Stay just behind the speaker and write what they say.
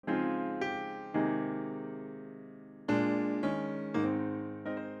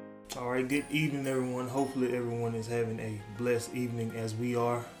right, good evening, everyone. Hopefully, everyone is having a blessed evening as we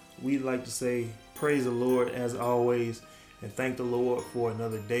are. We'd like to say, praise the Lord as always, and thank the Lord for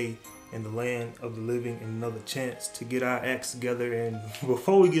another day in the land of the living and another chance to get our acts together. And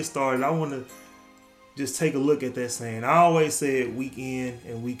before we get started, I want to just take a look at that saying. I always say it week in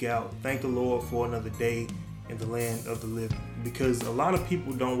and week out. Thank the Lord for another day in the land of the living, because a lot of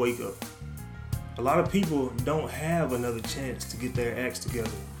people don't wake up. A lot of people don't have another chance to get their acts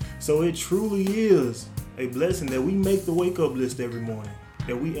together. So it truly is a blessing that we make the wake up list every morning,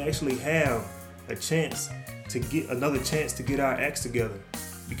 that we actually have a chance to get another chance to get our acts together,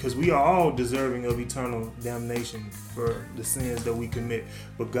 because we are all deserving of eternal damnation for the sins that we commit.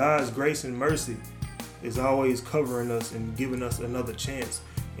 But God's grace and mercy is always covering us and giving us another chance.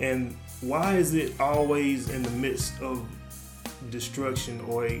 And why is it always in the midst of destruction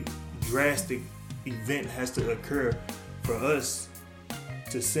or a drastic event has to occur for us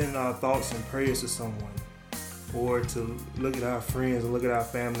to send our thoughts and prayers to someone, or to look at our friends and look at our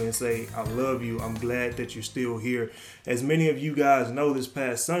family and say, I love you, I'm glad that you're still here? As many of you guys know, this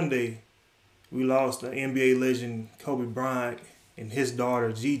past Sunday we lost the NBA legend Kobe Bryant and his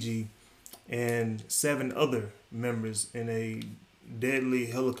daughter Gigi and 7 other members in a deadly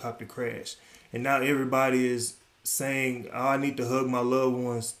helicopter crash. And now everybody is saying, oh, I need to hug my loved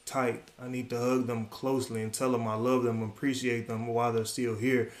ones tight. I need to hug them closely and tell them I love them, appreciate them while they're still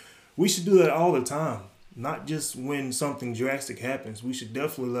here. We should do that all the time, not just when something drastic happens. We should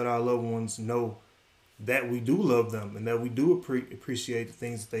definitely let our loved ones know that we do love them and that we do appreciate the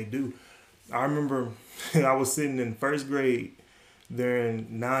things that they do. I remember I was sitting in first grade during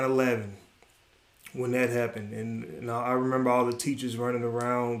 9/11 when that happened, and I remember all the teachers running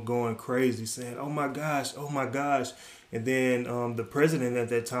around going crazy saying, oh my gosh, and then the president at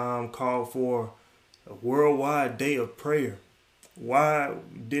that time called for a worldwide day of prayer. Why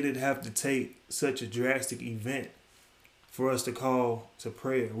did it have to take such a drastic event for us to call to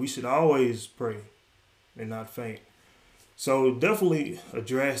prayer? We should always pray and not faint. So definitely a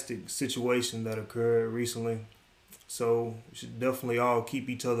drastic situation that occurred recently, so we should definitely all keep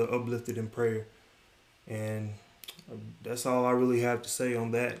each other uplifted in prayer. And that's all I really have to say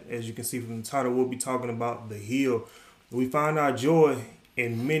on that. As you can see from the title, we'll be talking about the hill. We find our joy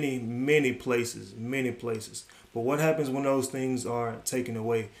in many places. But what happens when those things are taken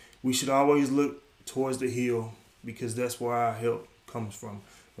away? We should always look towards the hill, because that's where our help comes from.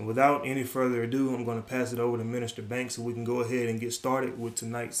 And without any further ado, I'm going to pass it over to Minister Banks so we can go ahead and get started with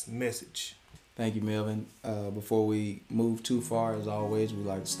tonight's message. Thank you, Melvin. Before we move too far, as always, we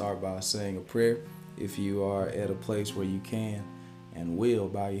like to start by saying a prayer. If you are at a place where you can and will,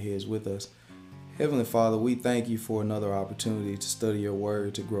 bow your heads with us. Heavenly Father, we thank you for another opportunity to study your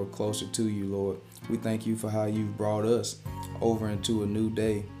word, to grow closer to you, Lord. We thank you for how you've brought us over into a new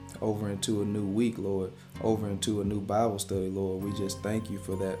day, over into a new week, Lord, over into a new Bible study, Lord. We just thank you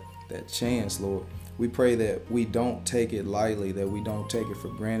for that chance, Lord. We pray that we don't take it lightly, that we don't take it for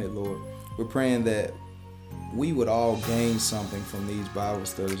granted, Lord. We're praying that we would all gain something from these Bible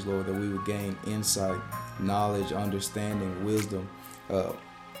studies, Lord, that we would gain insight, knowledge, understanding, wisdom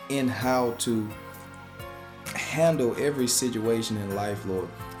in how to handle every situation in life, Lord.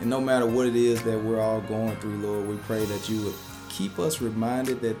 And no matter what it is that we're all going through, Lord, we pray that you would keep us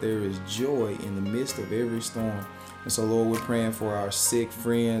reminded that there is joy in the midst of every storm. And so, Lord, we're praying for our sick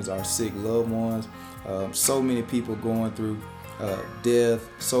friends, our sick loved ones, so many people going through death,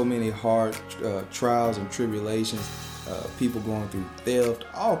 so many hard trials and tribulations, people going through theft,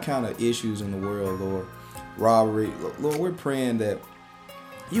 all kind of issues in the world, Lord, robbery. Lord, we're praying that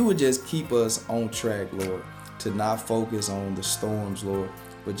you would just keep us on track, Lord, to not focus on the storms, Lord,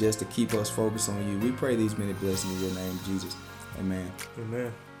 but just to keep us focused on you. We pray these many blessings in your name, Jesus. Amen.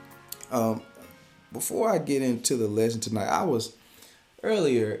 Amen. Before I get into the lesson tonight, I was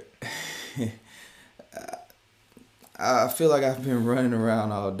earlier I feel like I've been running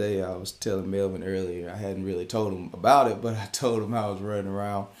around all day. I was telling Melvin earlier, I hadn't really told him about it, but I told him I was running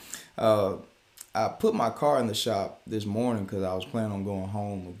around. I put my car in the shop this morning because I was planning on going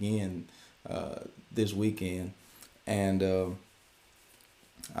home again this weekend. And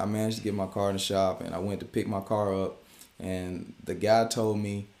I managed to get my car in the shop, and I went to pick my car up. And the guy told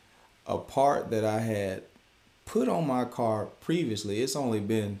me a part that I had put on my car previously. It's only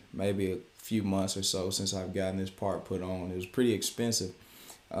been maybe a few months or so since I've gotten this part put on. It was pretty expensive.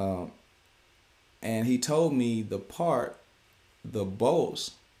 And he told me the bolts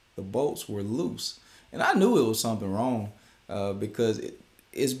were loose. And I knew it was something wrong because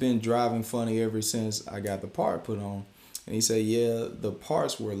it's been driving funny ever since I got the part put on. And he said, yeah, the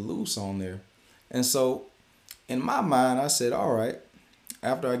parts were loose on there. And so in my mind, I said, all right,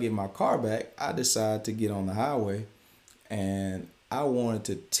 after I get my car back, I decide to get on the highway, and I wanted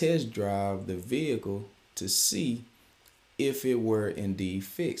to test drive the vehicle to see if it were indeed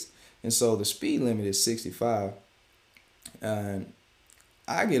fixed. And so the speed limit is 65. And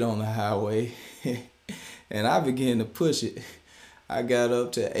I get on the highway and I begin to push it. I got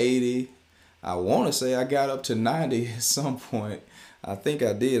up to 80. I want to say I got up to 90 at some point. I think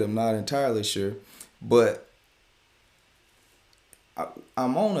I did. I'm not entirely sure. But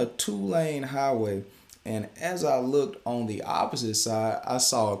I'm on a 2-lane highway. And as I looked on the opposite side, I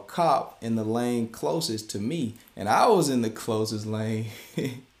saw a cop in the lane closest to me. And I was in the closest lane.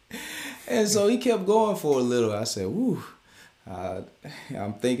 And so he kept going for a little. I said, whew.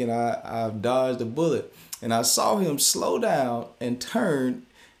 I'm thinking I've dodged a bullet. And I saw him slow down and turn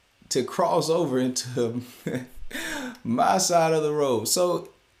to cross over into my side of the road. So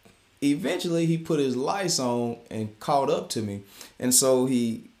eventually he put his lights on and caught up to me. And so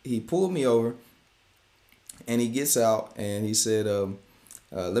he pulled me over, and he gets out and he said,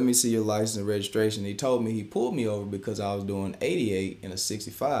 let me see your license and registration. He told me he pulled me over because I was doing 88 in a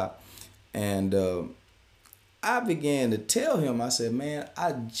 65. And I began to tell him, I said, man,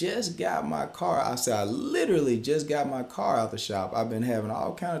 I just got my car. I said, I literally just got my car out the shop. I've been having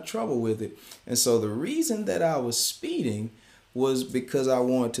all kind of trouble with it. And so the reason that I was speeding was because I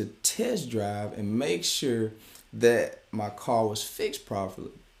wanted to test drive and make sure that my car was fixed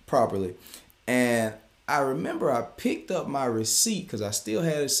properly. And I remember I picked up my receipt because I still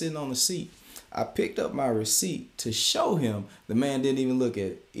had it sitting on the seat. I picked up my receipt to show him. The man didn't even look at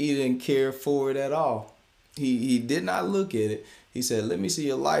it. He didn't care for it at all. He did not look at it. He said, let me see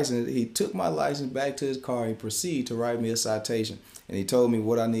your license. He took my license back to his car and proceeded to write me a citation. And he told me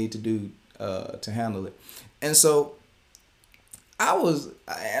what I need to do to handle it. And so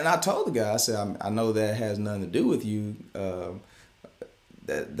I told the guy, I said, I know that has nothing to do with you.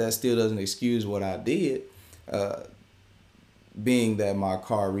 That still doesn't excuse what I did, being that my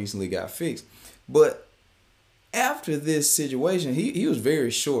car recently got fixed. But after this situation, he was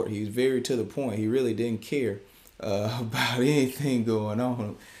very short. He was very to the point. He really didn't care about anything going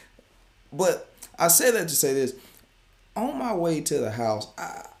on. But I say that to say this. On my way to the house,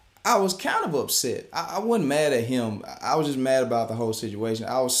 I was kind of upset. I wasn't mad at him. I was just mad about the whole situation.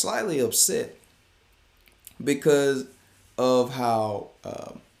 I was slightly upset because of how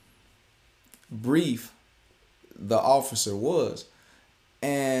brief the officer was.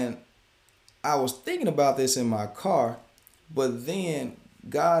 And I was thinking about this in my car, but then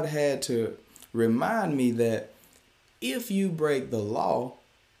God had to remind me that if you break the law,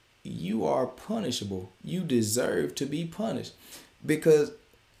 you are punishable. You deserve to be punished. Because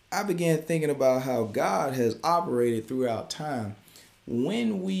I began thinking about how God has operated throughout time.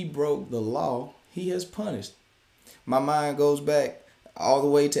 When we broke the law, he has punished. My mind goes back all the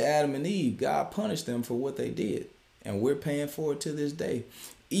way to Adam and Eve. God punished them for what they did, and we're paying for it to this day.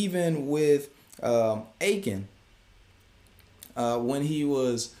 Even with Achan, when he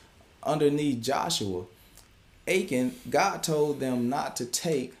was underneath Joshua, Achan, God told them not to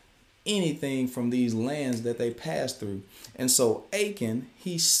take anything from these lands that they passed through. And so Achan,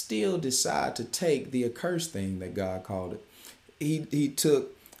 he still decided to take the accursed thing that God called it. He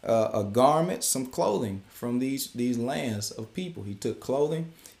took a garment, some clothing from these lands of people. He took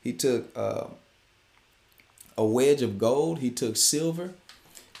clothing. He took a wedge of gold. He took silver.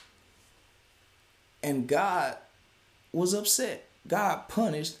 And God was upset. God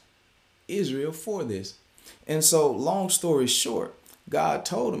punished Israel for this. And so, long story short, God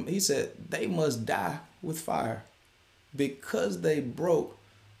told him, he said, they must die with fire because they broke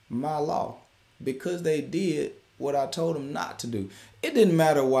my law, because they did what I told them not to do. It didn't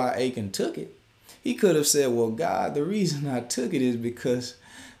matter why Achan took it. He could have said, well, God, the reason I took it is because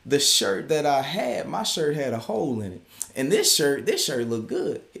the shirt that I had, my shirt had a hole in it. And this shirt looked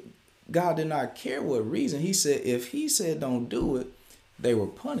good. God did not care what reason. He said, if he said don't do it, they were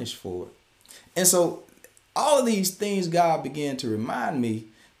punished for it. And so all of these things, God began to remind me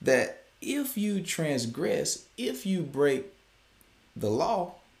that if you transgress, if you break the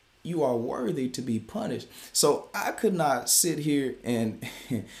law, you are worthy to be punished. So I could not sit here and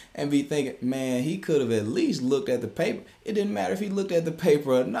be thinking, man, he could have at least looked at the paper. It didn't matter if he looked at the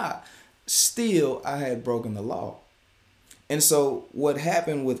paper or not. Still, I had broken the law. And so what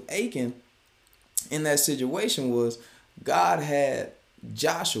happened with Achan in that situation was God had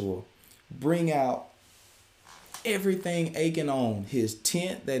Joshua bring out everything Achan owned, his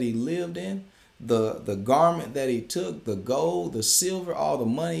tent that he lived in, the garment that he took, the gold, the silver, all the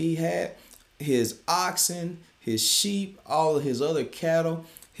money he had, his oxen, his sheep, all of his other cattle,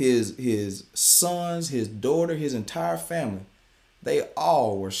 his sons, his daughter, his entire family. They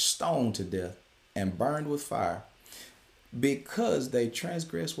all were stoned to death and burned with fire because they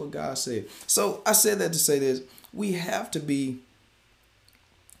transgressed what God said. So I said that to say this. We have to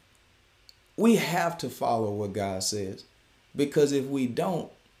follow what God says, because if we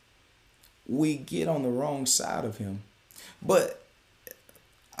don't, we get on the wrong side of him. But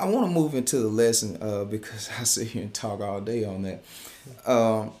I want to move into the lesson because I sit here and talk all day on that.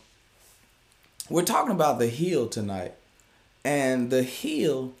 We're talking about the heel tonight. And the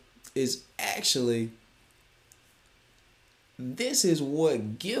heel is actually, this is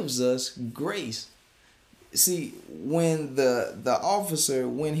what gives us grace. See, when the officer,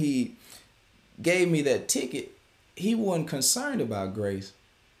 when he gave me that ticket, he wasn't concerned about grace.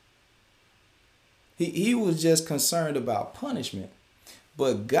 He was just concerned about punishment.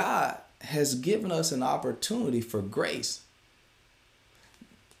 But God has given us an opportunity for grace.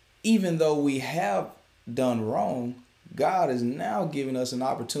 Even though we have done wrong, God is now giving us an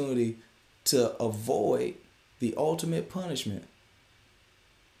opportunity to avoid the ultimate punishment.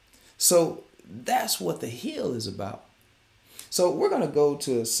 So that's what the heel is about. So we're going to go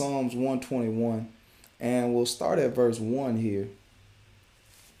to Psalms 121, and we'll start at verse 1 here.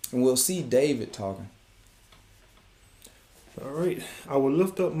 And we'll see David talking. All right. I will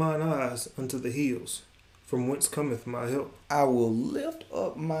lift up mine eyes unto the hills, from whence cometh my help. I will lift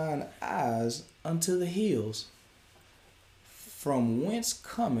up mine eyes unto the hills, from whence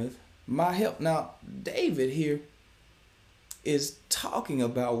cometh my help. Now, David here is talking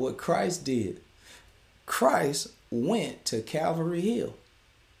about what Christ did. Christ went to Calvary Hill.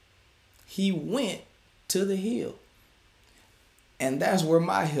 He went to the hill. And that's where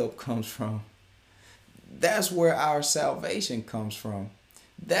my help comes from. That's where our salvation comes from.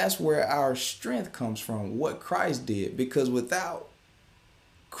 That's where our strength comes from, what Christ did. Because without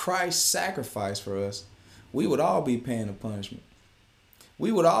Christ's sacrifice for us, we would all be paying the punishment.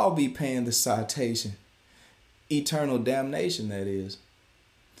 We would all be paying the citation. Eternal damnation, that is.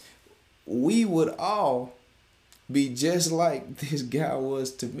 We would all be just like this guy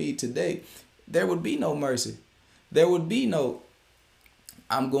was to me today. There would be no mercy. There would be no,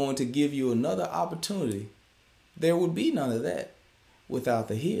 I'm going to give you another opportunity. There would be none of that without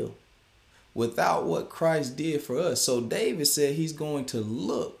the heel, without what Christ did for us. So David said he's going to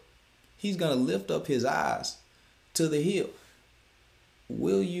lift up his eyes to the hill.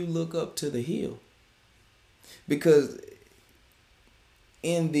 Will you look up to the hill? Because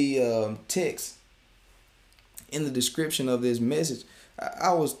in the text, in the description of this message,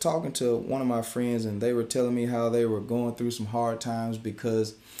 I was talking to one of my friends, and they were telling me how they were going through some hard times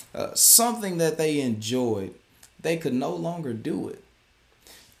because something that they enjoyed, they could no longer do it.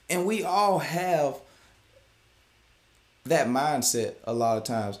 And we all have that mindset a lot of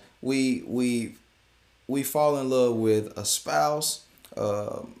times. We fall in love with a spouse,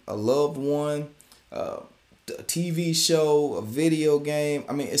 a loved one, a TV show, a video game.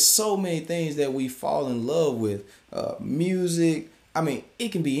 I mean, it's so many things that we fall in love with. Music. I mean,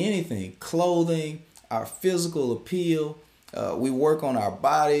 it can be anything. Clothing, our physical appeal. We work on our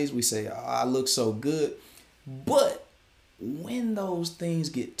bodies. We say, oh, I look so good. But when those things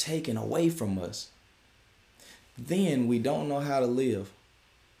get taken away from us, then we don't know how to live.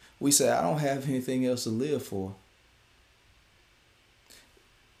 We say, I don't have anything else to live for.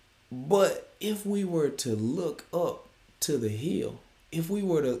 But if we were to look up to the hill, if we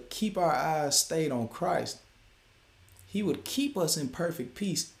were to keep our eyes stayed on Christ, he would keep us in perfect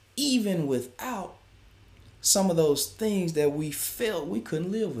peace, even without some of those things that we felt we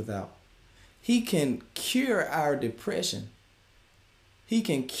couldn't live without. He can cure our depression. He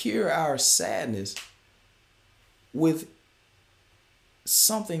can cure our sadness with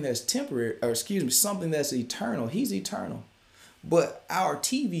something that's temporary, or something that's eternal. He's eternal. But our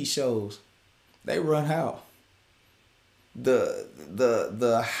TV shows, they run out.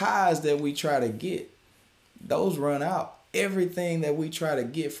 The highs that we try to get, those run out. Everything that we try to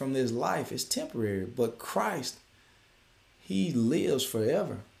get from this life is temporary. But Christ, he lives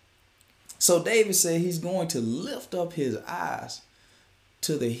forever. So David said he's going to lift up his eyes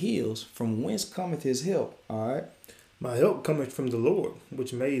to the hills, from whence cometh his help. All right. My help cometh from the Lord,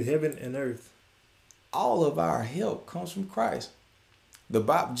 which made heaven and earth. All of our help comes from Christ.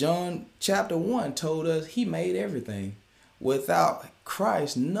 John chapter 1 told us he made everything. Without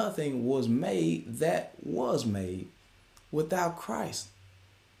Christ, nothing was made that was made. Without Christ,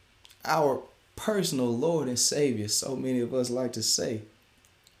 our personal Lord and Savior, so many of us like to say,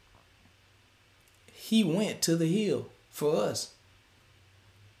 he went to the hill for us.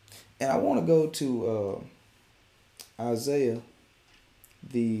 And I want to go to Isaiah,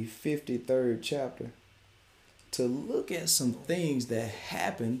 the 53rd chapter. to look at some things that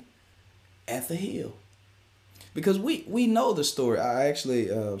happened at the hill. Because we know the story. I actually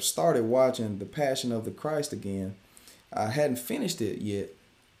started watching The Passion of the Christ again. I hadn't finished it yet,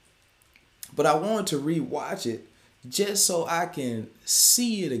 but I wanted to rewatch it just so I can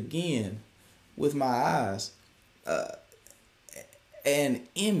see it again with my eyes. An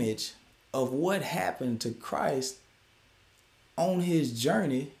image of what happened to Christ on his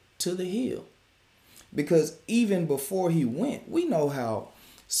journey to the hill. Because even before he went, we know how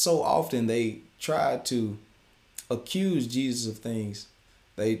so often they tried to accuse Jesus of things.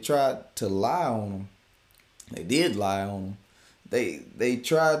 They tried to lie on him. They did lie on him.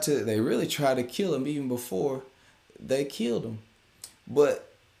 They really tried to kill him even before they killed him. But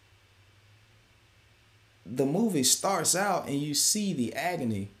the movie starts out and you see the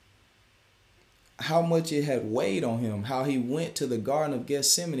agony, how much it had weighed on him, how he went to the Garden of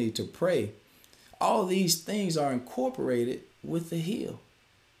Gethsemane to pray. All these things are incorporated with the hill.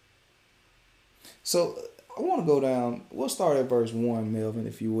 So I want to go down. We'll start at verse 1, Melvin,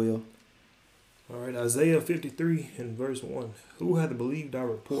 if you will. All right, Isaiah 53 and verse 1. Who hath believed our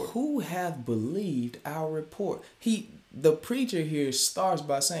report? Who hath believed our report? The preacher here starts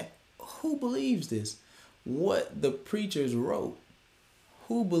by saying, who believes this? What the preachers wrote.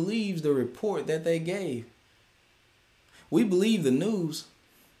 Who believes the report that they gave? We believe the news,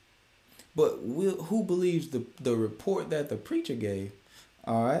 but who believes the report that the preacher gave?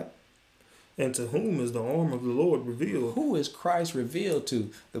 All right. And to whom is the arm of the Lord revealed? Who is Christ revealed to?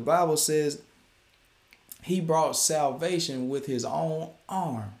 The Bible says he brought salvation with his own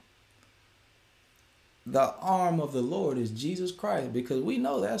arm. The arm of the Lord is Jesus Christ, because we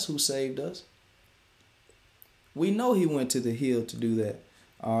know that's who saved us. We know he went to the hill to do that.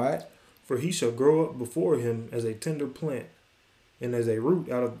 All right. For he shall grow up before him as a tender plant and as a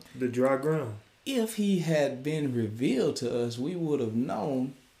root out of the dry ground. If he had been revealed to us, we would have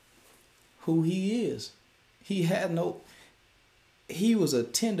known who he is. He was a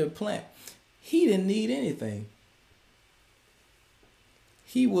tender plant. He didn't need anything.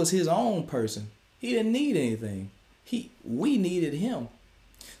 He was his own person. He didn't need anything. We needed him.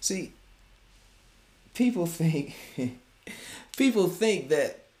 See, people think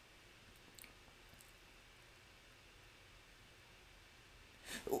that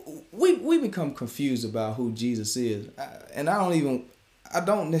we become confused about who Jesus is. And I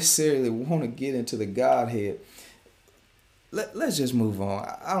don't necessarily want to get into the Godhead. Let's just move on.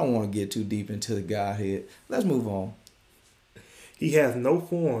 I don't want to get too deep into the Godhead. Let's move on. He hath no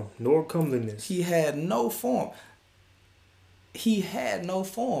form nor comeliness. He had no form. He had no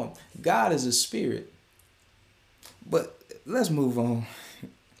form. God is a spirit. But let's move on.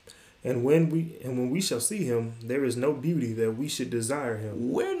 And when we shall see him, there is no beauty that we should desire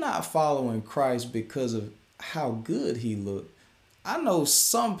him. We're not following Christ because of how good he looked. I know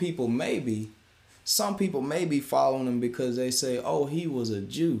some people may be following him because they say, oh, he was a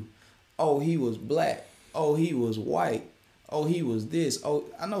Jew. Oh, he was black. Oh, he was white. Oh, he was this. Oh,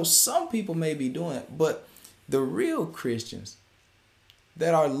 I know some people may be doing it, but the real Christians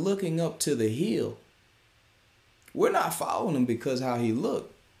that are looking up to the hill, we're not following him because how he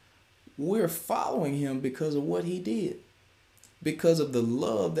looked. We're following him because of what he did, because of the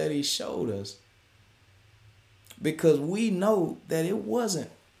love that he showed us, because we know that it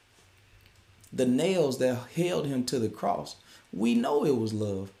wasn't the nails that held him to the cross. We know it was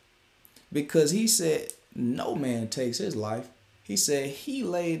love, because he said no man takes his life. He said he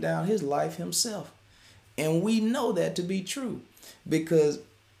laid down his life himself. And we know that to be true, because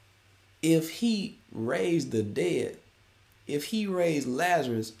if he raised the dead, if he raised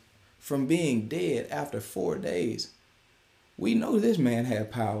Lazarus from being dead after 4 days, we know this man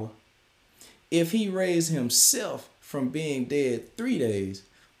had power. If he raised himself from being dead 3 days,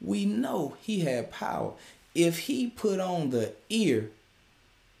 we know he had power. If he put on the ear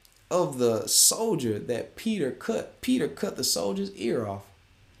of the soldier that Peter cut the soldier's ear off.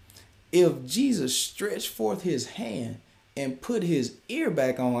 If Jesus stretched forth his hand and put his ear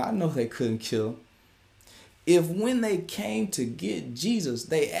back on, I know they couldn't kill him. If when they came to get Jesus,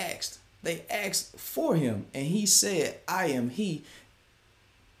 they asked for him, and he said, I am he,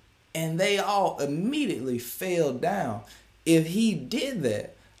 and they all immediately fell down. If he did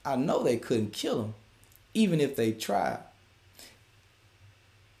that, I know they couldn't kill him, even if they tried.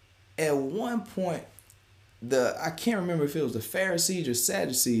 At one point, I can't remember if it was the Pharisees or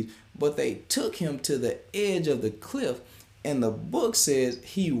Sadducees, but they took him to the edge of the cliff, and the book says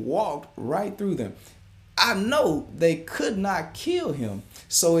he walked right through them. I know they could not kill him,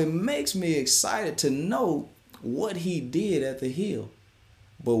 so it makes me excited to know what he did at the hill.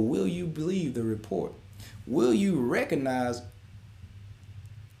 But will you believe the report? Will you recognize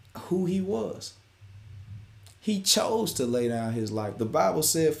who he was? He chose to lay down his life. The Bible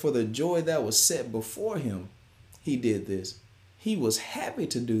said for the joy that was set before him, he did this. He was happy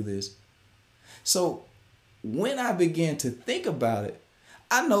to do this. So when I began to think about it,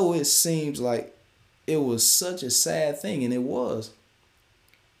 I know it seems like it was such a sad thing, and it was.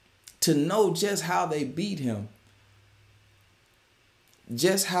 To know just how they beat him,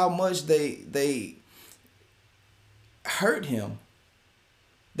 just how much they hurt him,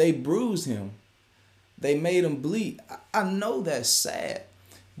 they bruised him, they made him bleed. I know that's sad,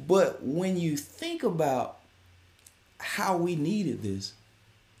 but when you think about how we needed this,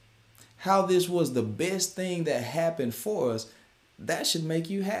 how this was the best thing that happened for us, that should make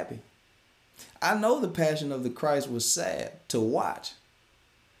you happy. I know the Passion of the Christ was sad to watch,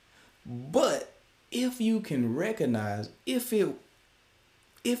 but if you can recognize, if you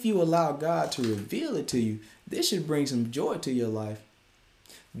allow God to reveal it to you, this should bring some joy to your life.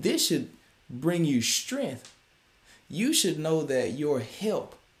 This should bring you strength. You should know that your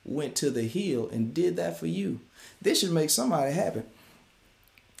help went to the hill and did that for you. This should make somebody happy.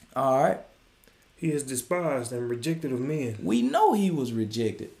 All right. He is despised and rejected of men. We know he was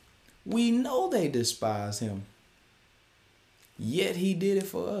rejected. We know they despise him. Yet he did it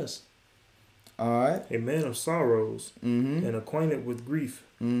for us. All right. A man of sorrows and acquainted with grief.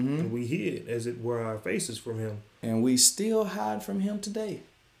 And we hid, as it were, our faces from him. And we still hide from him today.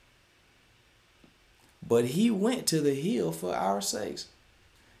 But he went to the hill for our sakes.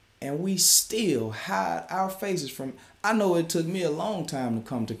 And we still hide our faces from. I know it took me a long time to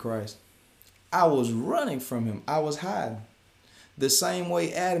come to Christ. I was running from him. I was hiding. The same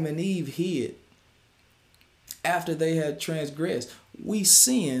way Adam and Eve hid after they had transgressed. We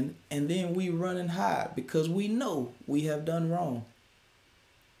sin and then we run and hide because we know we have done wrong.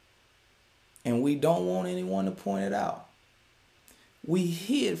 And we don't want anyone to point it out. We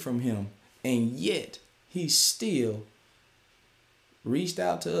hid from him, and yet he still reached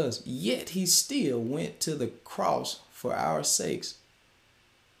out to us. Yet he still went to the cross for our sakes.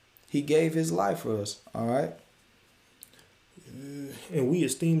 He gave his life for us. All right. And we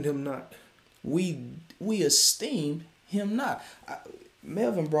esteemed him not. We esteemed him not.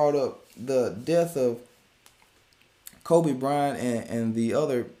 Melvin brought up the death of Kobe Bryant and the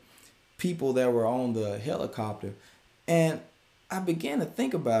other people that were on the helicopter. And I began to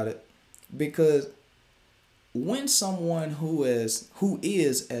think about it because when someone who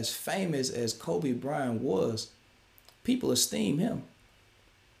is as famous as Kobe Bryant was, people esteem him.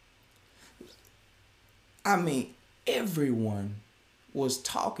 I mean, everyone was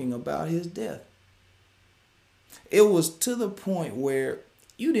talking about his death. It was to the point where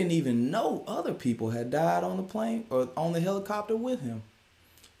you didn't even know other people had died on the plane or on the helicopter with him,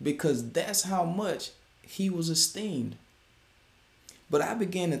 because that's how much he was esteemed. But I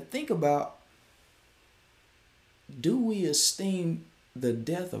began to think about, do we esteem the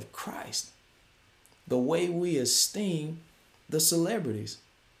death of Christ the way we esteem the celebrities?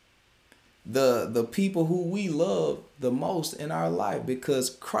 The people who we love the most in our life, because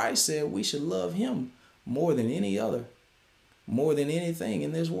Christ said we should love him more than any other, more than anything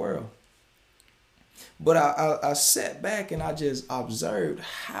in this world. But I sat back and I just observed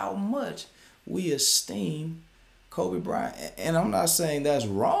how much we esteem Kobe Bryant. And I'm not saying that's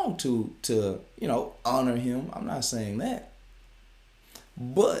wrong to honor him. I'm not saying that.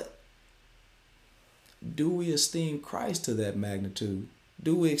 But do we esteem Christ to that magnitude?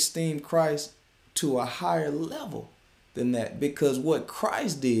 Do we esteem Christ to a higher level than that? Because what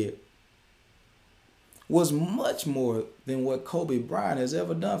Christ did was much more than what Kobe Bryant has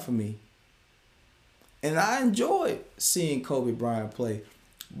ever done for me. And I enjoyed seeing Kobe Bryant play.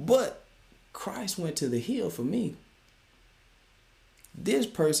 But Christ went to the hill for me. This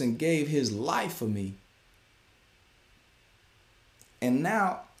person gave his life for me. And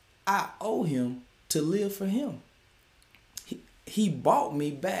now I owe him to live for him. He bought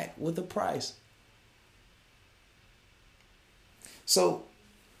me back with a price. So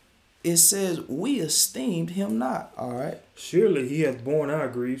it says we esteemed him not. All right. Surely he hath borne our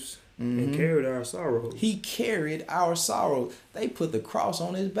griefs and carried our sorrows. He carried our sorrows. They put the cross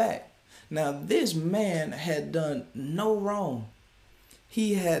on his back. Now this man had done no wrong.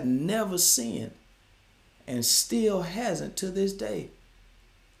 He had never sinned and still hasn't to this day.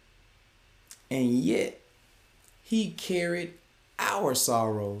 And yet he carried our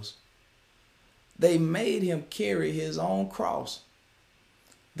sorrows. They made him carry his own cross.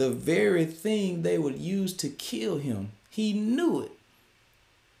 The very thing they would use to kill him. He knew it.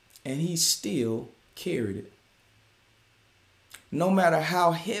 And he still carried it. No matter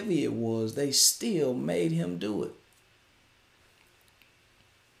how heavy it was, they still made him do it.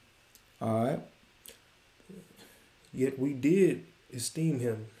 All right. Yet we did esteem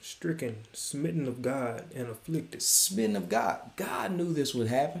him stricken, smitten of God, and afflicted. Smitten of God. God knew this would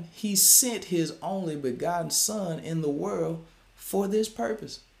happen. He sent his only begotten Son in the world for this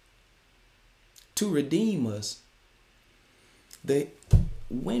purpose. To redeem us.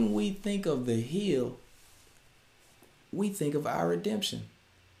 When we think of the hill, we think of our redemption.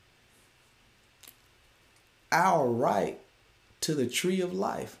 Our right to the tree of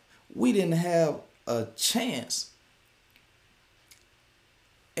life. We didn't have a chance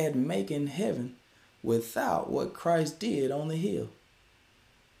at making heaven without what Christ did on the hill.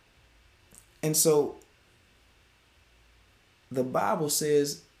 And so the Bible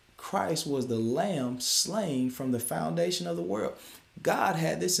says Christ was the lamb slain from the foundation of the world. God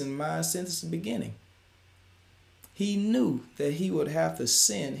had this in mind since the beginning. He knew that he would have to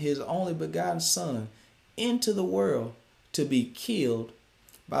send his only begotten Son into the world to be killed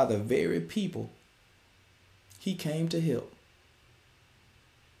by the very people he came to help.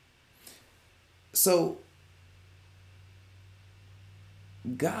 So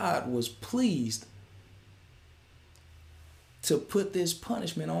God was pleased to put this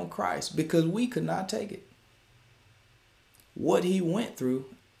punishment on Christ because we could not take it. What he went through,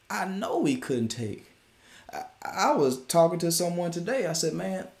 I know we couldn't take. I was talking to someone today. I said,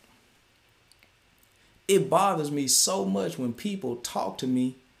 man, it bothers me so much when people talk to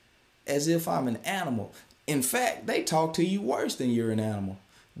me as if I'm an animal. In fact, they talk to you worse than you're an animal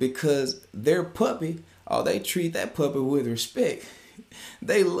because their puppy, they treat that puppy with respect.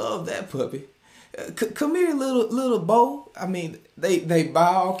 They love that puppy. Come here, little Bo. I mean, they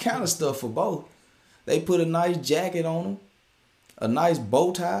buy all kind of stuff for Bo. They put a nice jacket on him, a nice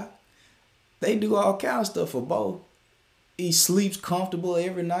bow tie. They do all kind of stuff for Bo. He sleeps comfortable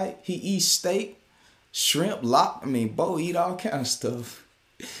every night. He eats steak, shrimp, Bo eat all kind of stuff.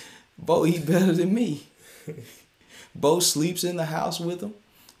 Bo eat better than me. Bo sleeps in the house with him.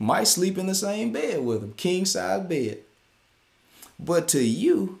 Might sleep in the same bed with him, king size bed. But to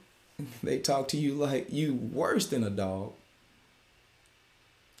you, they talk to you like you worse than a dog.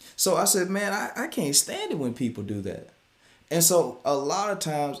 So I said, man, I can't stand it when people do that. And so a lot of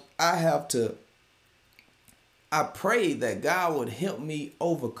times I pray that God would help me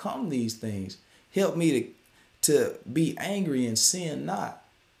overcome these things. Help me to be angry and sin not.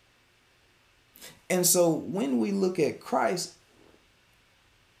 And so when we look at Christ,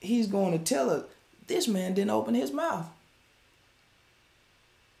 he's going to tell us, this man didn't open his mouth.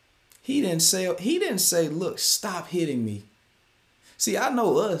 He didn't say, look, stop hitting me. See, I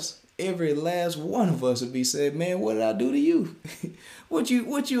know us, every last one of us would be saying, man, what did I do to you? What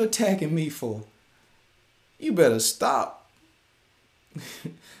you attacking me for? You better stop.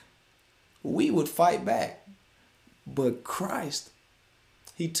 We would fight back. But Christ,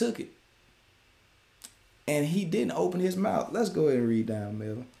 he took it. And he didn't open his mouth. Let's go ahead and read down,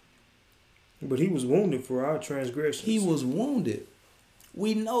 Melvin. But he was wounded for our transgressions. He was wounded.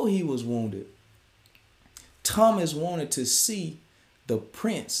 We know he was wounded. Thomas wanted to see the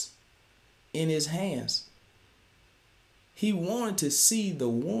prints in his hands. He wanted to see the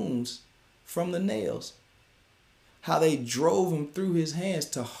wounds from the nails. How they drove him through his hands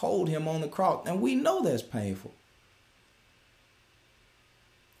to hold him on the cross. And we know that's painful.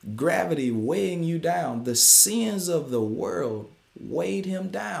 Gravity weighing you down. The sins of the world weighed him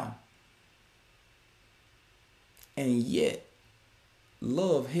down. And yet,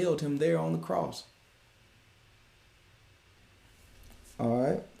 love held him there on the cross. All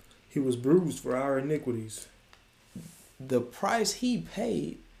right. He was bruised for our iniquities. The price he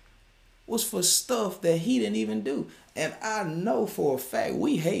paid was for stuff that he didn't even do. And I know for a fact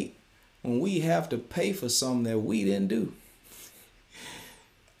we hate when we have to pay for something that we didn't do.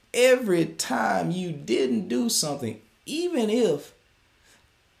 Every time you didn't do something, even if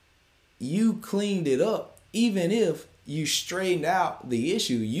you cleaned it up, even if you straightened out the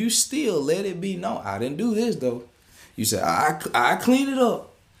issue, you still let it be known. I didn't do this though. You said, I clean it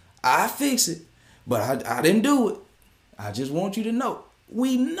up. I fix it. But I didn't do it. I just want you to know.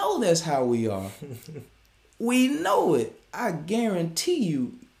 We know that's how we are. We know it. I guarantee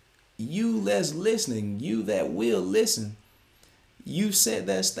you, you that's listening, you that will listen, you said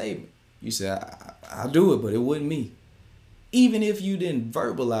that statement. You said, I do it, but it wasn't me. Even if you didn't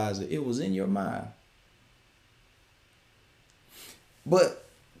verbalize it, it was in your mind. But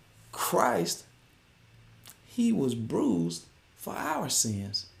Christ, he was bruised for our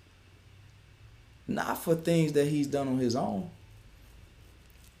sins. Not for things that he's done on his own.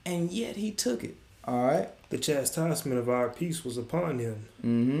 And yet he took it. All right. The chastisement of our peace was upon him,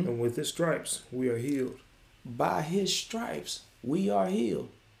 and with his stripes we are healed. By his stripes we are healed.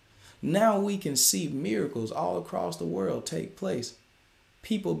 Now we can see miracles all across the world take place.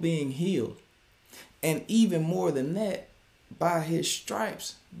 People being healed. And even more than that, by his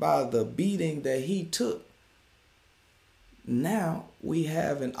stripes, by the beating that he took, now we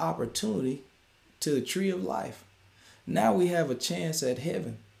have an opportunity to the tree of life. Now we have a chance at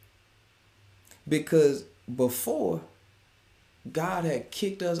heaven. Because before, God had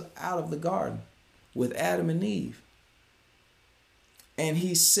kicked us out of the garden with Adam and Eve. And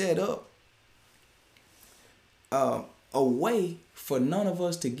he set up a way for none of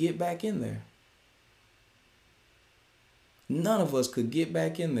us to get back in there. None of us could get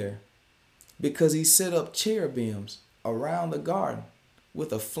back in there because he set up cherubims around the garden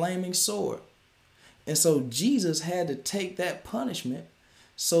with a flaming sword. And so Jesus had to take that punishment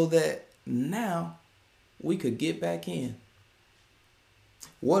so that now we could get back in.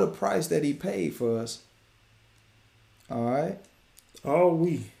 What a price that he paid for us. All right. All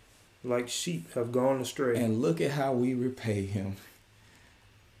we, like sheep, have gone astray. And look at how we repay him.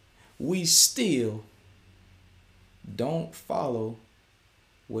 We still don't follow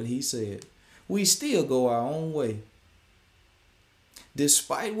what he said. We still go our own way.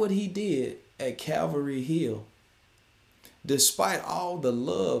 Despite what he did at Calvary Hill, despite all the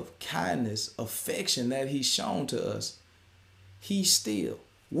love, kindness, affection that he's shown to us, we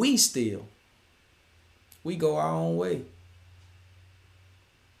go our own way.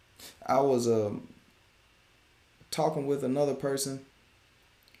 I was talking with another person,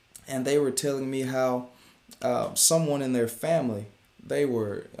 and they were telling me how someone in their family, they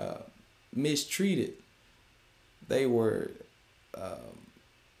were mistreated. They were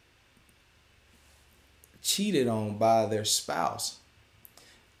cheated on by their spouse.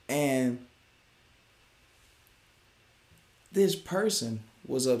 And this person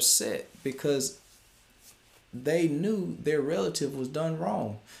was upset because they knew their relative was done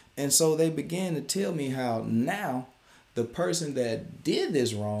wrong. And so they began to tell me how now the person that did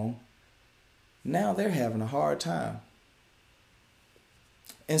this wrong, now they're having a hard time.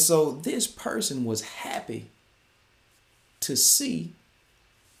 And so this person was happy to see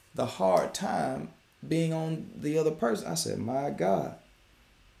the hard time being on the other person. I said, my God,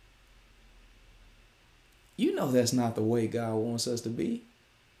 you know that's not the way God wants us to be.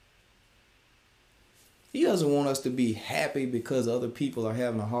 He doesn't want us to be happy because other people are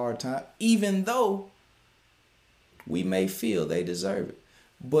having a hard time, even though we may feel they deserve it.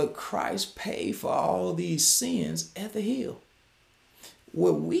 But Christ paid for all these sins at the hill.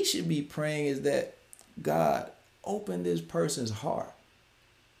 What we should be praying is that God open this person's heart.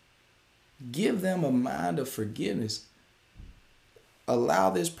 Give them a mind of forgiveness.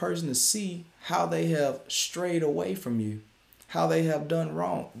 Allow this person to see how they have strayed away from you, how they have done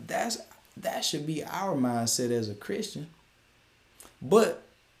wrong. That should be our mindset as a Christian. But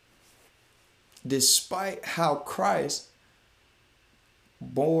despite how Christ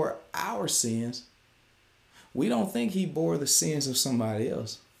bore our sins, we don't think he bore the sins of somebody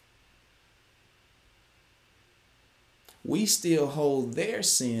else. We still hold their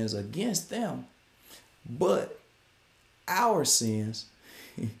sins against them, but our sins,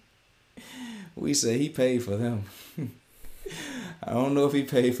 we say he paid for them. I don't know if he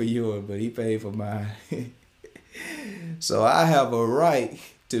paid for yours, but he paid for mine. So I have a right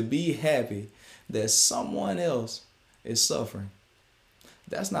to be happy that someone else is suffering.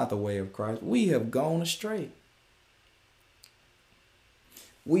 That's not the way of Christ. We have gone astray.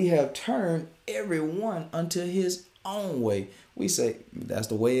 We have turned everyone unto his own way. We say that's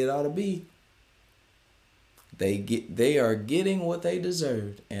the way it ought to be. They are getting what they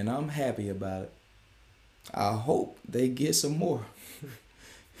deserved, and I'm happy about it. I hope they get some more.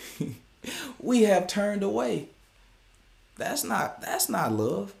 We have turned away. That's not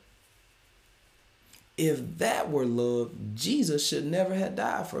love. If that were love, Jesus should never have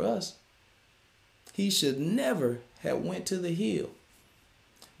died for us. He should never have went to the hill,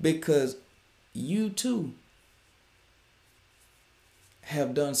 because you too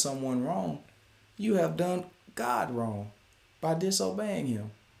have done someone wrong. You have done God wrong by disobeying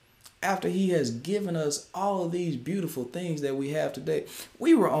him. After he has given us all of these beautiful things that we have today.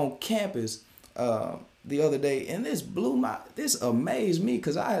 We were on campus the other day, and this amazed me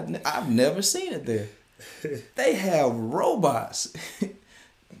because I've never seen it there. They have robots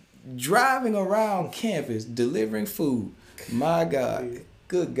driving around campus delivering food. My God.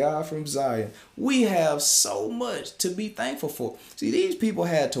 Good God from Zion. We have so much to be thankful for. See, these people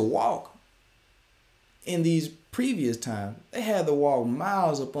had to walk in these previous times. They had to walk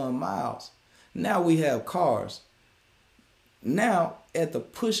miles upon miles. Now we have cars. Now, at the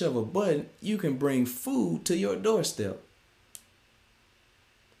push of a button, you can bring food to your doorstep.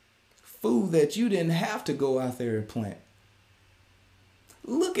 Food that you didn't have to go out there and plant.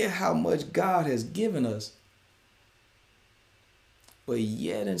 Look at how much God has given us. But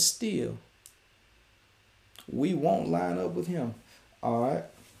yet and still, we won't line up with him. All right.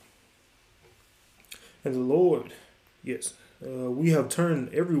 And the Lord, yes, we have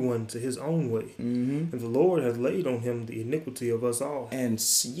turned everyone to his own way. Mm-hmm. And the Lord has laid on him the iniquity of us all. And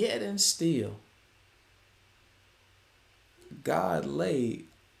yet and still, God laid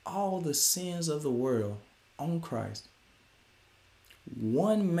all the sins of the world on Christ.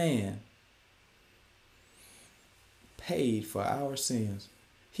 One man paid for our sins.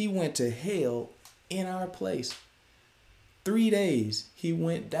 He went to hell in our place. 3 days he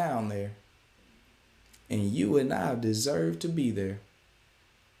went down there. And you and I deserve to be there.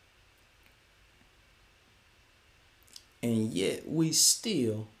 And yet we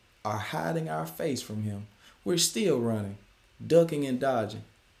still are hiding our face from him. We're still running, ducking and dodging,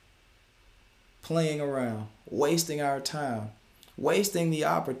 playing around, wasting our time, wasting the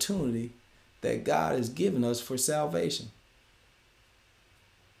opportunity that God has given us for salvation.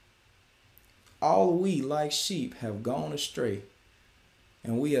 All we, like sheep, have gone astray,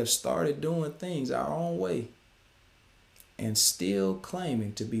 and we have started doing things our own way and still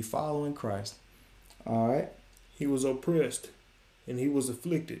claiming to be following Christ. All right? He was oppressed and he was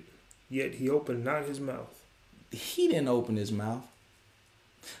afflicted, yet he opened not his mouth. He didn't open his mouth.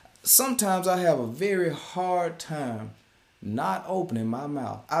 Sometimes I have a very hard time not opening my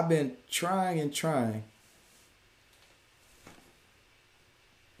mouth. I've been trying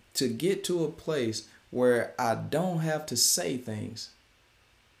to get to a place where I don't have to say things,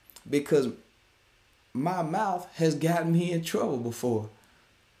 because my mouth has gotten me in trouble before.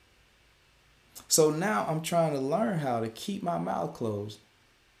 So now I'm trying to learn how to keep my mouth closed.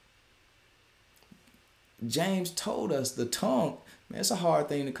 James told us the tongue, man, it's a hard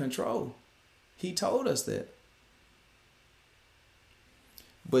thing to control. He told us that.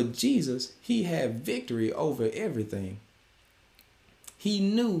 But Jesus, he had victory over everything. He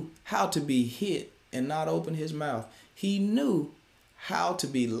knew how to be hit and not open his mouth. He knew how to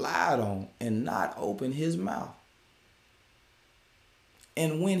be lied on and not open his mouth.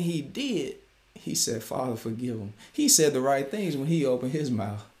 And when he did, he said, Father, forgive him. He said the right things when he opened his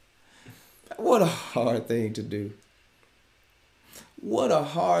mouth. What a hard thing to do. What a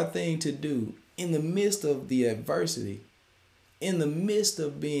hard thing to do in the midst of the adversity, in the midst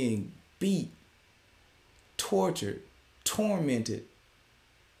of being beat, tortured, tormented,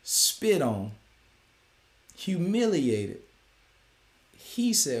 spit on, humiliated.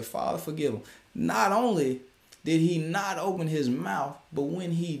 He said, Father, forgive him. Not only did he not open his mouth, but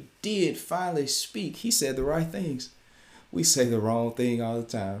when he did finally speak, he said the right things. We say the wrong thing all the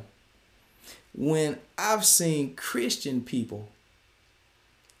time. When I've seen Christian people,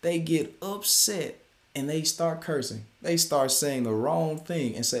 they get upset and they start cursing. They start saying the wrong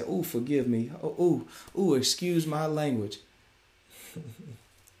thing and say, "Ooh, forgive me. Ooh, excuse my language."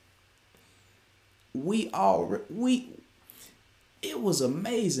 It was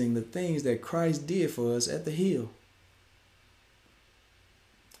amazing the things that Christ did for us at the hill.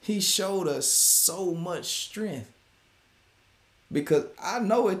 He showed us so much strength, because I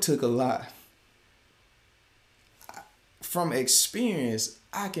know it took a lot. From experience,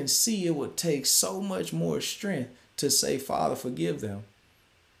 I can see it would take so much more strength to say, Father, forgive them,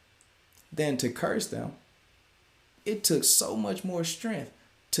 than to curse them. It took so much more strength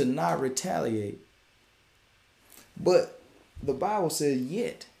to not retaliate. But the Bible says,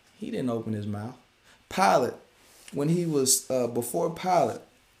 yet he didn't open his mouth. Pilate, when he was before Pilate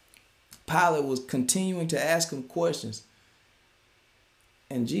was continuing to ask him questions,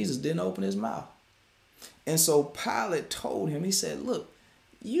 and Jesus didn't open his mouth. And so Pilate told him, he said, look,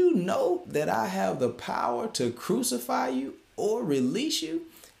 you know that I have the power to crucify you or release you.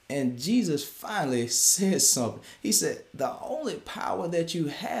 And Jesus finally said something. He said, the only power that you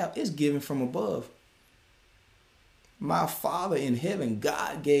have is given from above. My Father in heaven,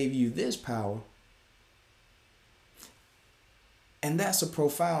 God gave you this power. And that's a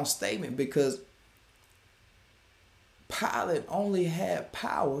profound statement, because Pilate only had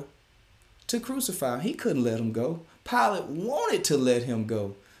power to crucify him. He couldn't let him go. Pilate wanted to let him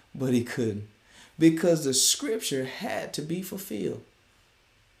go, but he couldn't, because the scripture had to be fulfilled.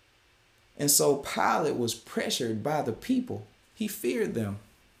 And so Pilate was pressured by the people. He feared them.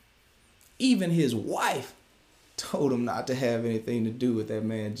 Even his wife told him not to have anything to do with that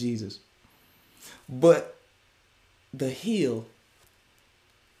man Jesus. But the hill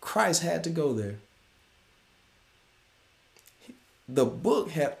Christ had to go there. The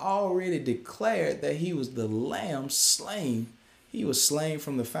book had already declared that he was the lamb slain. He was slain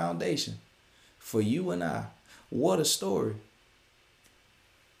from the foundation for you and I. What a story.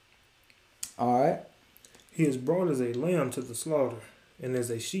 All right. He is brought as a lamb to the slaughter, and as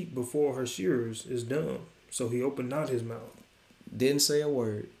a sheep before her shearers is dumb. So he opened not his mouth. Didn't say a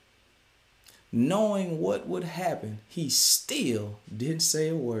word. Knowing what would happen, he still didn't say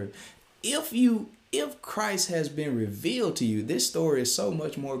a word. If Christ has been revealed to you, this story is so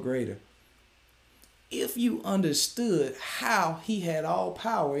much more greater. If you understood how he had all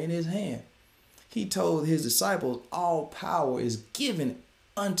power in his hand, he told his disciples, all power is given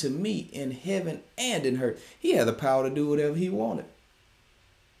unto me in heaven and in earth. He had the power to do whatever he wanted.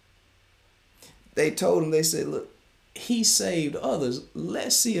 They told him, they said, look, he saved others.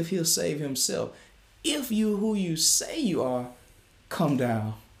 Let's see if he'll save himself. If you who you say you are, come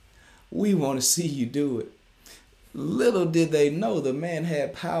down. We want to see you do it. Little did they know the man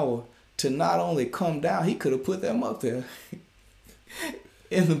had power to not only come down, he could have put them up there.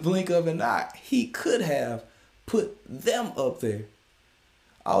 In the blink of an eye, he could have put them up there.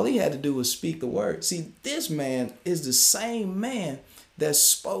 All he had to do was speak the word. See, this man is the same man that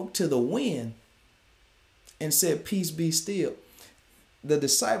spoke to the wind and said, peace be still. The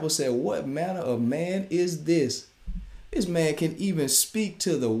disciples said, what manner of man is this? This man can even speak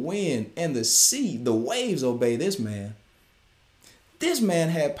to the wind and the sea. The waves obey this man. This man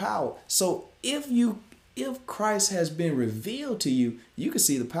had power. So if Christ has been revealed to you, you can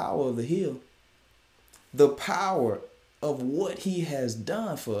see the power of the hill. The power of what he has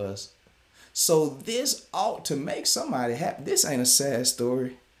done for us. So this ought to make somebody happy. This ain't a sad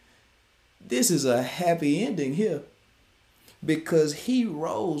story. This is a happy ending here. Because he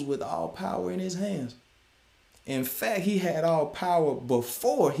rose with all power in his hands. In fact, he had all power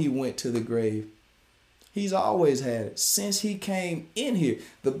before he went to the grave. He's always had it since he came in here.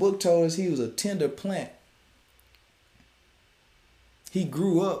 The book told us he was a tender plant. He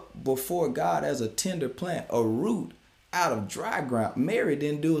grew up before God as a tender plant, a root out of dry ground. Mary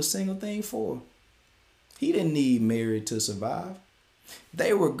didn't do a single thing for him. He didn't need Mary to survive.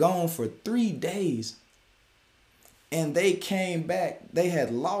 They were gone for 3 days. And they came back. They had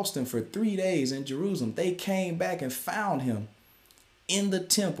lost him for 3 days in Jerusalem. They came back and found him in the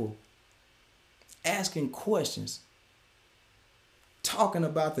temple, asking questions, talking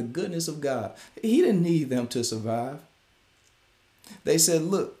about the goodness of God. He didn't need them to survive. They said,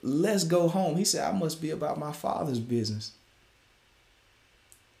 look, let's go home. He said, I must be about my Father's business.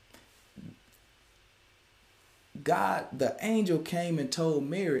 God, the angel came and told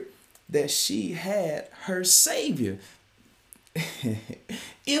Mary that she had her Savior.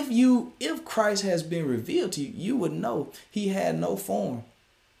 If Christ has been revealed to you, you would know he had no form.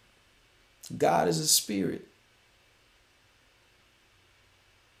 God is a spirit.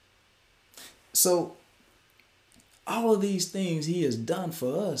 So all of these things he has done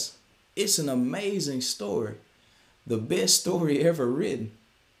for us. It's an amazing story. The best story ever written.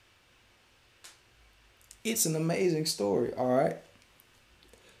 It's an amazing story, all right?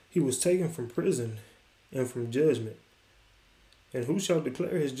 He was taken from prison and from judgment. And who shall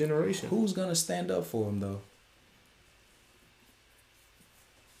declare his generation? Who's going to stand up for him, though?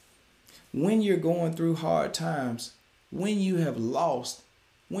 When you're going through hard times, when you have lost,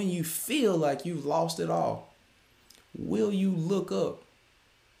 when you feel like you've lost it all, will you look up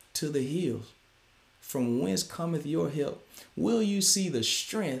to the hills from whence cometh your help? Will you see the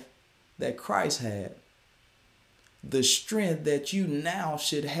strength that Christ had? The strength that you now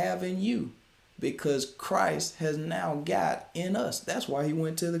should have in you, because Christ has now got in us. That's why he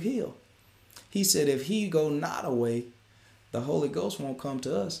went to the hill. He said, if he go not away, the Holy Ghost won't come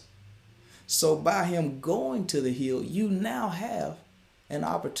to us. So by him going to the hill, you now have an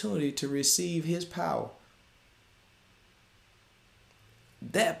opportunity to receive his power.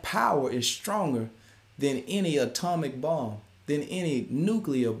 That power is stronger than any atomic bomb, than any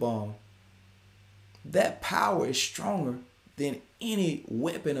nuclear bomb. That power is stronger than any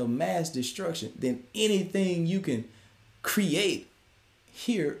weapon of mass destruction, than anything you can create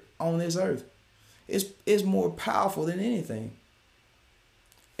here on this earth. It's more powerful than anything.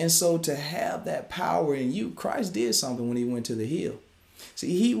 And so to have that power in you, Christ did something when he went to the hill.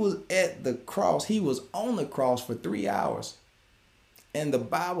 See, he was at the cross. He was on the cross for 3 hours. And the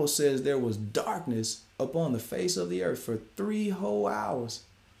Bible says there was darkness upon the face of the earth for 3 whole hours.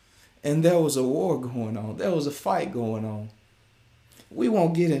 And there was a war going on. There was a fight going on. We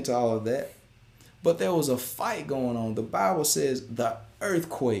won't get into all of that. But there was a fight going on. The Bible says the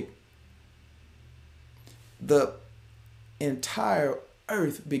earthquake. The entire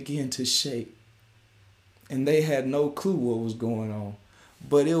earth began to shake. And they had no clue what was going on.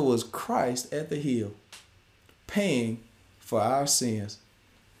 But it was Christ at the hill, paying for our sins.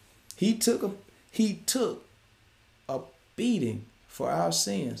 He took a beating for our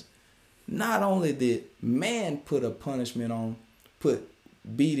sins. Not only did man put a punishment on, put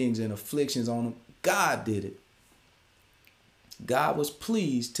beatings and afflictions on him, God did it. God was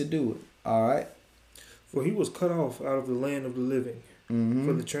pleased to do it. All right. For he was cut off out of the land of the living. Mm-hmm.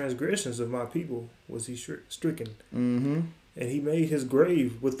 For the transgressions of my people was he stricken. Mm-hmm. And he made his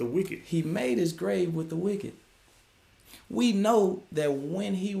grave with the wicked. He made his grave with the wicked. We know that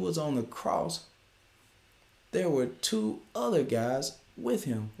when he was on the cross, there were two other guys with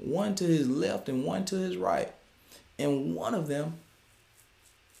him, one to his left and one to his right. And one of them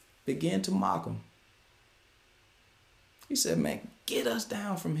began to mock him. He said, man, get us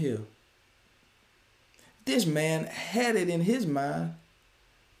down from here. This man had it in his mind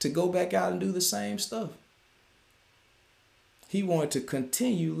to go back out and do the same stuff. He wanted to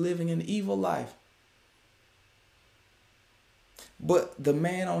continue living an evil life. But the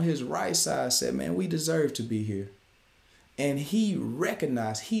man on his right side said, man, we deserve to be here. And he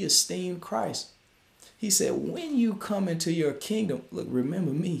recognized, he esteemed Christ. He said, when you come into your kingdom, look,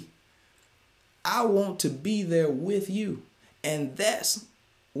 remember me. I want to be there with you. And that's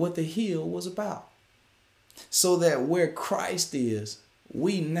what the hill was about. So that where Christ is,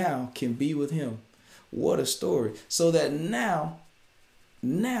 we now can be with him. What a story. So that now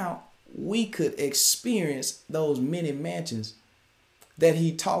we could experience those many mansions that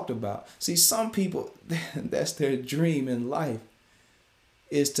he talked about. See, some people, that's their dream in life,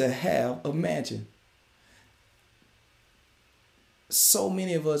 is to have a mansion. So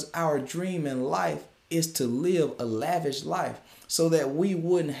many of us, our dream in life is to live a lavish life so that we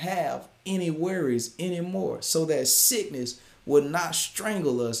wouldn't have any worries anymore, so that sickness would not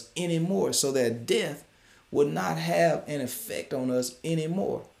strangle us anymore, so that death would not have an effect on us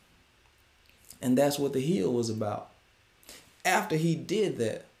anymore. And that's what the hill was about. After he did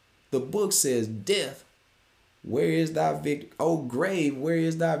that, the book says, death, where is thy victory? O grave, where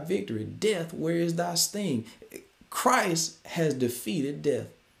is thy victory? Death, where is thy sting? Christ has defeated death.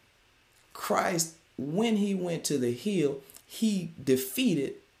 Christ, when he went to the hill, he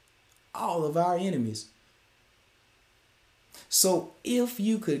defeated all of our enemies. So if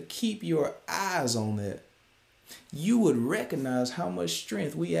you could keep your eyes on that, you would recognize how much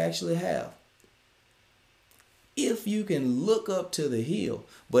strength we actually have. If you can look up to the hill,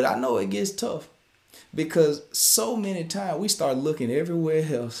 but I know it gets tough because so many times we start looking everywhere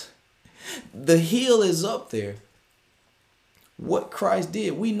else. The hill is up there. What Christ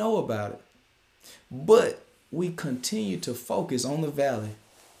did, we know about it. But we continue to focus on the valley.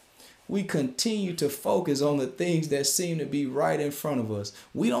 We continue to focus on the things that seem to be right in front of us.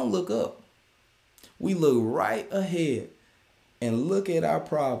 We don't look up. We look right ahead and look at our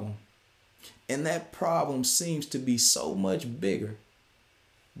problem. And that problem seems to be so much bigger,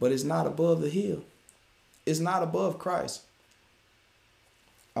 but it's not above the hill. It's not above Christ.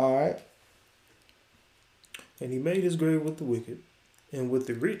 All right. And he made his grave with the wicked, and with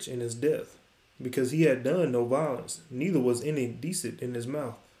the rich in his death, because he had done no violence, neither was any deceit in his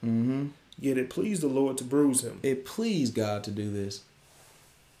mouth. Mm-hmm. Yet it pleased the Lord to bruise him. It pleased God to do this.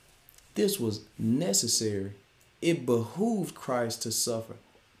 This was necessary. It behooved Christ to suffer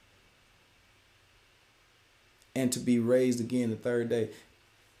and to be raised again the third day.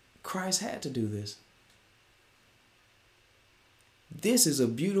 Christ had to do this. This is a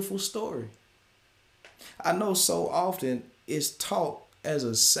beautiful story. I know so often it's taught as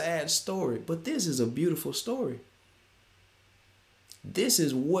a sad story, but this is a beautiful story. This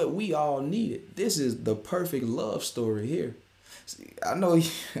is what we all needed. This is the perfect love story here. See, I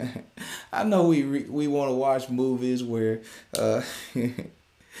know we want to watch movies where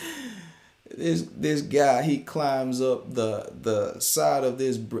this guy, he climbs up the side of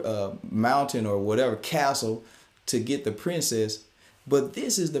this mountain or whatever castle to get the princess. But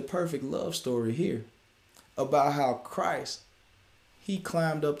this is the perfect love story here about how Christ, he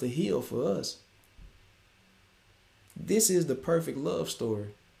climbed up the hill for us. This is the perfect love story.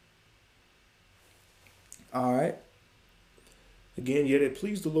 All right. Again, yet it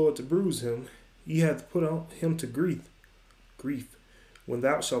pleased the Lord to bruise him. Ye hath put on him to grief. When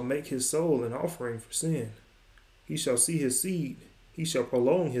thou shalt make his soul an offering for sin, he shall see his seed. He shall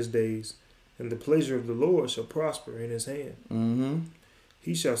prolong his days, and the pleasure of the Lord shall prosper in his hand. Mm-hmm.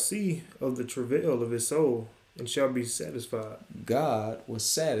 He shall see of the travail of his soul, and shall be satisfied. God was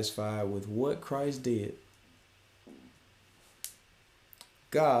satisfied with what Christ did.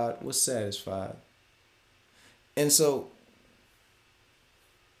 God was satisfied. And so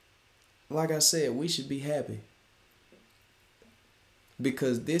like I said, we should be happy.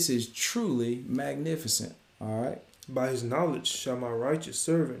 Because this is truly magnificent. All right. By his knowledge shall my righteous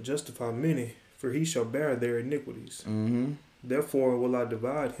servant justify many, for he shall bear their iniquities. Mm-hmm. Therefore will I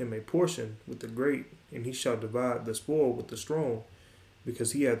divide him a portion with the great, and he shall divide the spoil with the strong,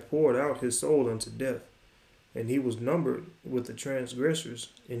 because he hath poured out his soul unto death. And he was numbered with the transgressors,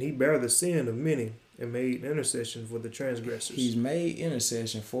 and he bare the sin of many, and made intercession for the transgressors. He's made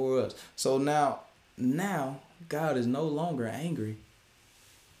intercession for us. So now God is no longer angry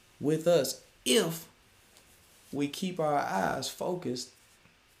with us if we keep our eyes focused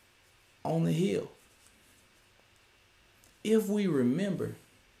on the hill. If we remember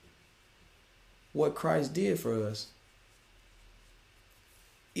what Christ did for us,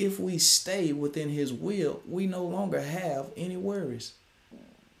 if we stay within his will, we no longer have any worries.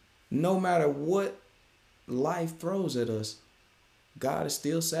 No matter what life throws at us, God is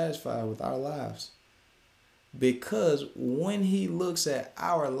still satisfied with our lives. Because when he looks at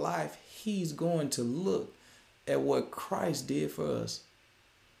our life, he's going to look at what Christ did for us.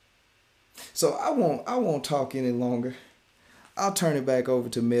 So I won't talk any longer. I'll turn it back over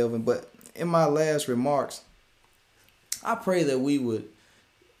to Melvin. But in my last remarks, I pray that we would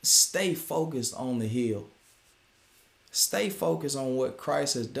stay focused on the hill. Stay focused on what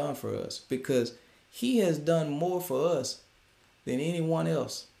Christ has done for us, because he has done more for us than anyone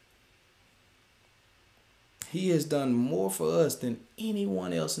else. He has done more for us than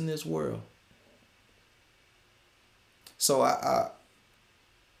anyone else in this world. So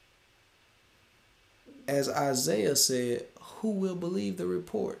as Isaiah said, who will believe the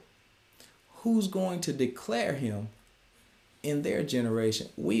report? Who's going to declare him in their generation?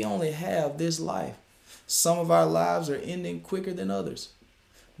 We only have this life. Some of our lives are ending quicker than others.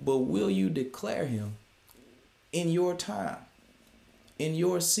 But will you declare him in your time? In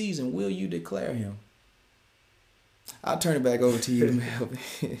your season, will you declare him? I'll turn it back over to you,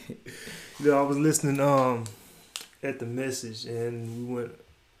 Melvin. I was listening at the message, and we went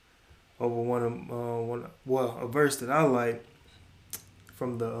over a verse that I like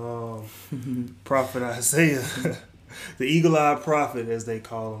from the prophet Isaiah, the eagle-eyed prophet, as they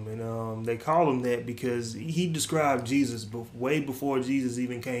call him. And they call him that because he described Jesus way before Jesus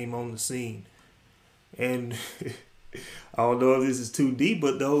even came on the scene. And I don't know if this is too deep,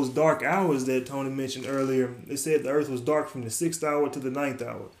 but those dark hours that Tony mentioned earlier, they said the earth was dark from the 6th hour to the 9th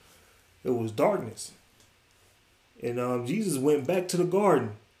hour. It was darkness. And Jesus went back to the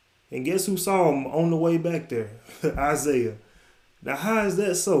garden. And guess who saw him on the way back there? Isaiah. Now, how is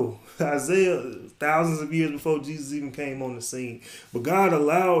that so? Isaiah, thousands of years before Jesus even came on the scene. But God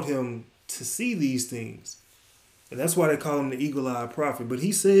allowed him to see these things. And that's why they call him the eagle-eyed prophet. But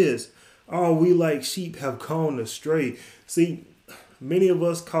he says, all we like sheep have gone astray. See, many of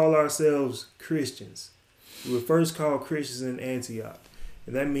us call ourselves Christians. We were first called Christians in Antioch.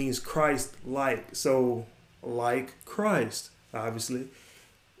 And that means Christ-like. So, like Christ, obviously.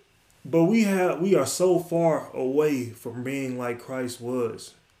 But we are so far away from being like Christ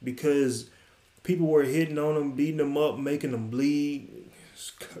was, because people were hitting on him, beating him up, making him bleed,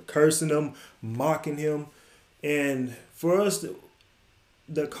 cursing him, mocking him. And for us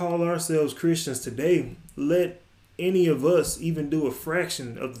that call ourselves Christians today, let any of us even do a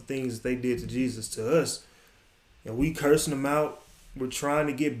fraction of the things they did to Jesus to us, and we cursing them out. We're trying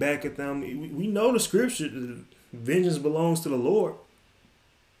to get back at them. We know the scripture, vengeance belongs to the Lord.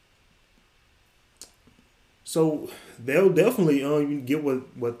 So they'll definitely get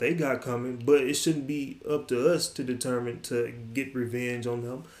what they got coming, but it shouldn't be up to us to determine to get revenge on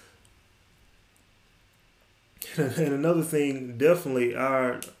them. And another thing, definitely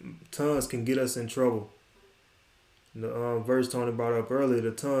our tongues can get us in trouble. The verse Tony brought up earlier,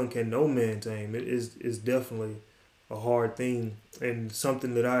 the tongue can no man tame. It is definitely a hard thing, and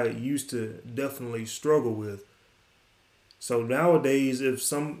something that I used to definitely struggle with. So nowadays, if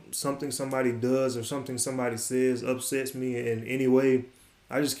something somebody does or something somebody says upsets me in any way,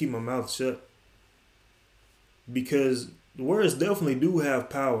 I just keep my mouth shut. Because the words definitely do have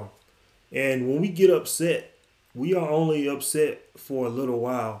power. And when we get upset, we are only upset for a little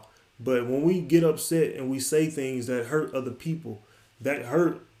while. But when we get upset and we say things that hurt other people, that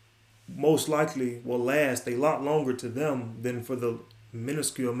hurt most likely will last a lot longer to them than for the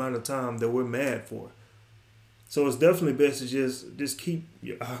minuscule amount of time that we're mad for. So it's definitely best to just keep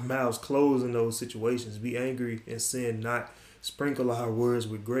our mouths closed in those situations. Be angry and sin, not sprinkle our words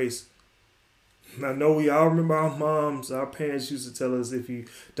with grace. I know we all remember our moms, our parents used to tell us, if you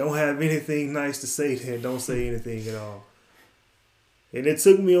don't have anything nice to say, then don't say anything at all. And it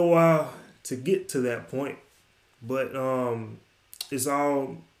took me a while to get to that point. But it's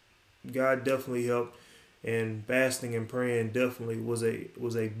all God definitely helped, and fasting and praying definitely was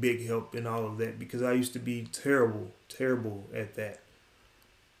a big help in all of that, because I used to be terrible at that.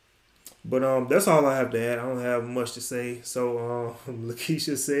 But that's all I have to add. I don't have much to say. So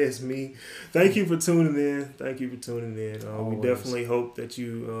Lakeisha says me. Thank you for tuning in. We definitely hope that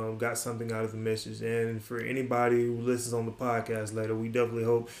you got something out of the message. And for anybody who listens on the podcast later, we definitely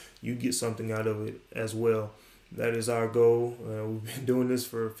hope you get something out of it as well. That is our goal. We've been doing this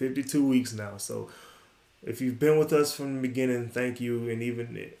for 52 weeks now. So if you've been with us from the beginning, thank you. And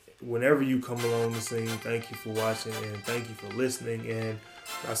even whenever you come along the scene, thank you for watching and thank you for listening. And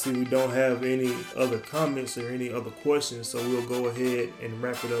I see we don't have any other comments or any other questions, so we'll go ahead and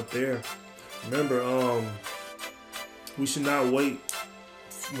wrap it up there. Remember, we should not wait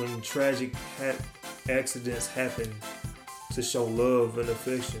when tragic accidents happen to show love and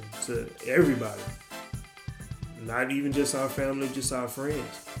affection to everybody. Not even just our family, just our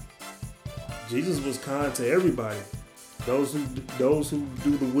friends. Jesus was kind to everybody. Those who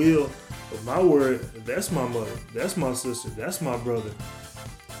do the will of my word, that's my mother, that's my sister, that's my brother.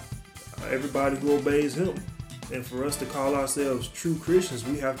 Everybody who obeys him. And for us to call ourselves true Christians,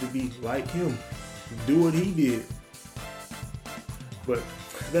 we have to be like him. Do what he did. But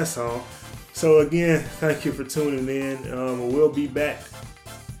that's all. So again, thank you for tuning in. We'll be back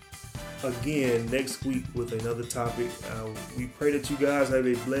again next week with another topic. We pray that you guys have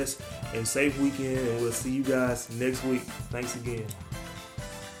a blessed and safe weekend, and we'll see you guys next week. Thanks again.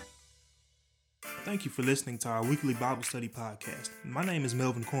 Thank you for listening to our weekly Bible study podcast. My name is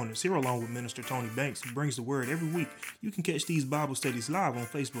Melvin Corners, here along with Minister Tony Banks, who brings the word every week. You can catch these Bible studies live on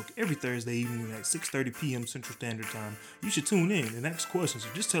Facebook every Thursday evening at 6:30 p.m. Central Standard Time. You should tune in and ask questions,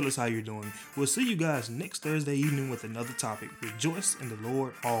 or just tell us how you're doing. We'll see you guys next Thursday evening with another topic. Rejoice in the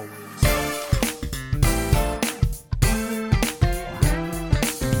Lord always.